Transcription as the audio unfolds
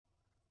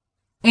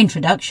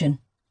Introduction.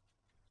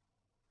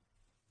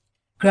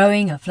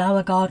 Growing a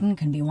flower garden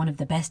can be one of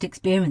the best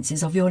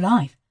experiences of your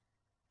life.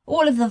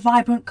 All of the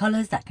vibrant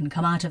colours that can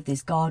come out of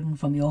this garden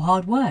from your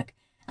hard work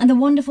and the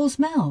wonderful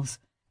smells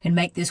can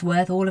make this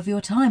worth all of your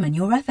time and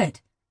your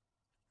effort.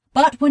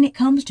 But when it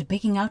comes to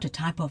picking out a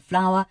type of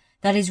flower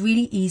that is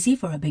really easy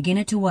for a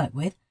beginner to work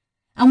with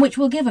and which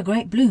will give a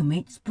great bloom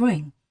each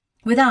spring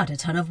without a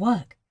ton of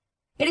work,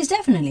 it is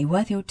definitely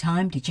worth your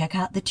time to check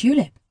out the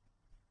tulip.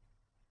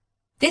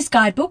 This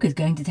guidebook is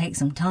going to take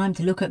some time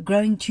to look at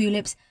growing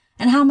tulips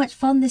and how much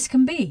fun this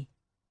can be.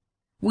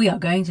 We are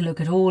going to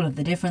look at all of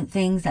the different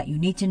things that you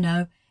need to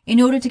know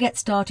in order to get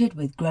started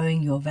with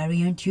growing your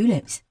very own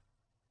tulips.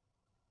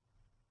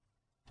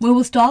 We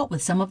will start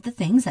with some of the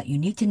things that you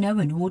need to know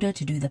in order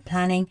to do the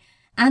planning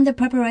and the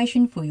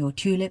preparation for your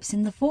tulips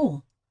in the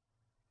fall.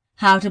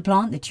 How to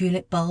plant the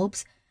tulip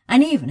bulbs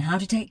and even how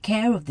to take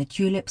care of the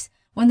tulips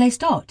when they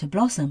start to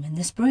blossom in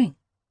the spring.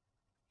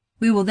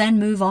 We will then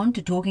move on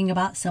to talking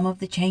about some of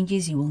the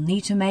changes you will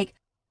need to make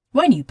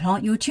when you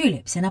plant your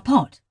tulips in a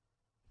pot.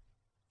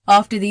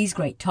 After these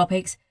great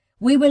topics,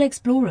 we will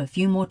explore a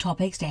few more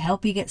topics to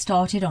help you get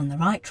started on the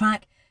right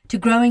track to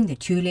growing the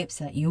tulips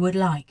that you would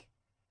like.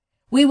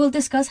 We will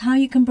discuss how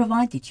you can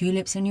provide the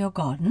tulips in your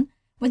garden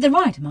with the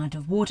right amount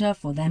of water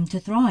for them to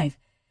thrive,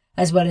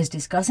 as well as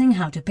discussing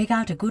how to pick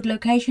out a good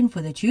location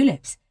for the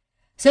tulips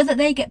so that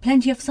they get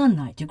plenty of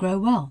sunlight to grow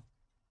well.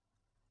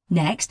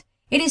 Next,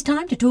 it is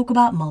time to talk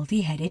about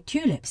multi-headed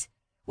tulips,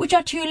 which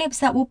are tulips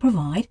that will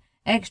provide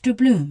extra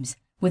blooms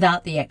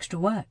without the extra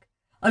work,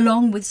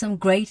 along with some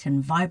great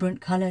and vibrant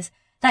colours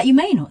that you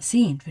may not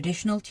see in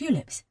traditional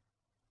tulips.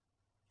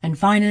 And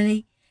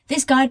finally,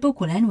 this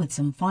guidebook will end with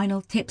some final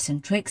tips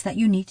and tricks that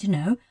you need to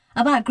know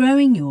about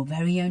growing your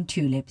very own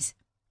tulips.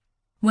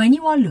 When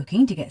you are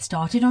looking to get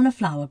started on a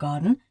flower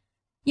garden,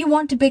 you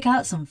want to pick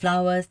out some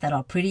flowers that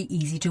are pretty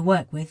easy to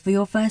work with for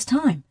your first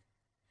time,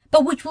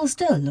 but which will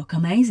still look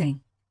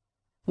amazing.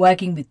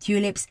 Working with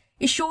tulips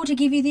is sure to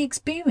give you the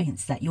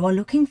experience that you are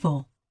looking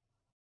for.